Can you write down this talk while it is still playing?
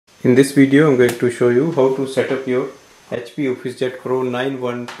In this video I'm going to show you how to set up your HP OfficeJet Pro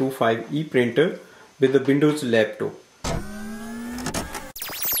 9125E printer with the Windows laptop.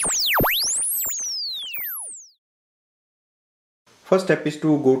 First step is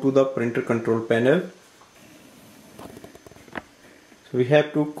to go to the printer control panel. So we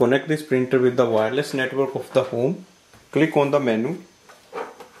have to connect this printer with the wireless network of the home. Click on the menu.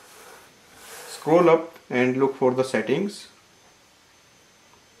 Scroll up and look for the settings.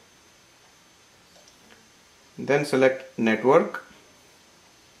 Then select network.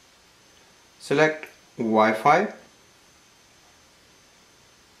 Select Wi-Fi.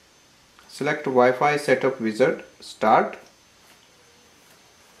 Select Wi-Fi setup wizard. Start.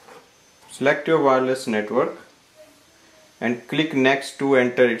 Select your wireless network and click next to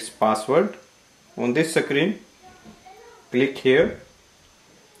enter its password. On this screen, click here.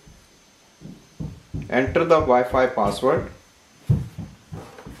 Enter the Wi-Fi password.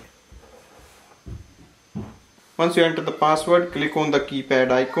 Once you enter the password, click on the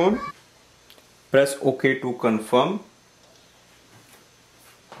keypad icon. Press OK to confirm.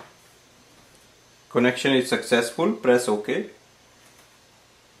 Connection is successful. Press OK.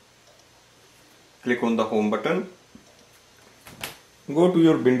 Click on the home button. Go to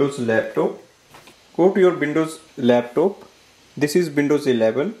your Windows laptop. Go to your Windows laptop. This is Windows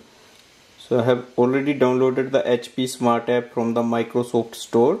 11. So I have already downloaded the HP Smart app from the Microsoft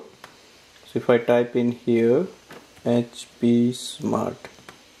Store. So if I type in here HP Smart,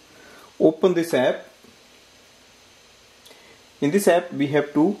 open this app. In this app we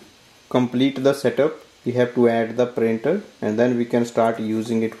have to complete the setup. We have to add the printer and then we can start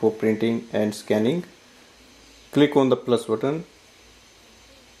using it for printing and scanning. Click on the plus button.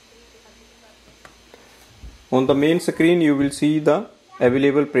 On the main screen you will see the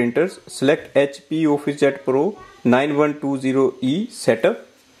available printers. Select HP OfficeJet Pro 9120E setup.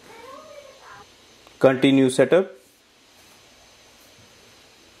 Continue setup.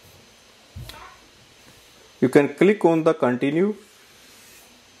 You can click on the continue.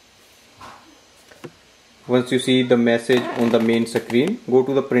 Once you see the message on the main screen, go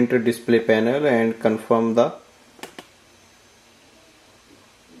to the printer display panel and confirm the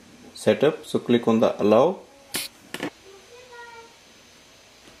setup. So click on the allow.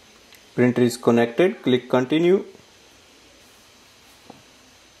 Printer is connected. Click continue.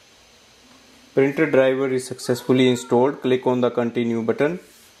 Printer driver is successfully installed. Click on the continue button.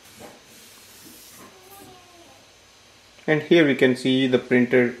 And here we can see the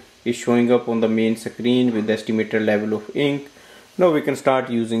printer is showing up on the main screen with the estimated level of ink. Now we can start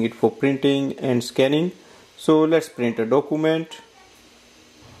using it for printing and scanning. So let's print a document.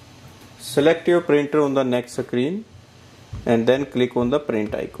 Select your printer on the next screen and then click on the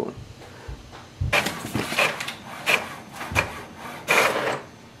print icon.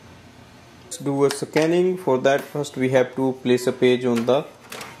 Let's do a scanning. For that, first we have to place a page on the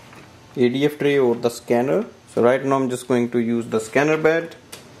ADF tray or the scanner. So right now I'm just going to use the scanner bed.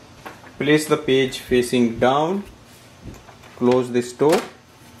 Place the page facing down. Close this door.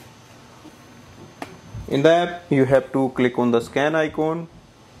 In the app you have to click on the scan icon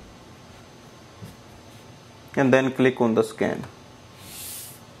and then click on the scan.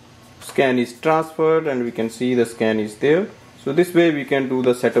 Scan is transferred and we can see the scan is there. So this way we can do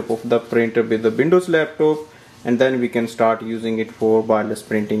the setup of the printer with the Windows laptop and then we can start using it for wireless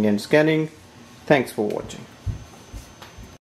printing and scanning. Thanks for watching.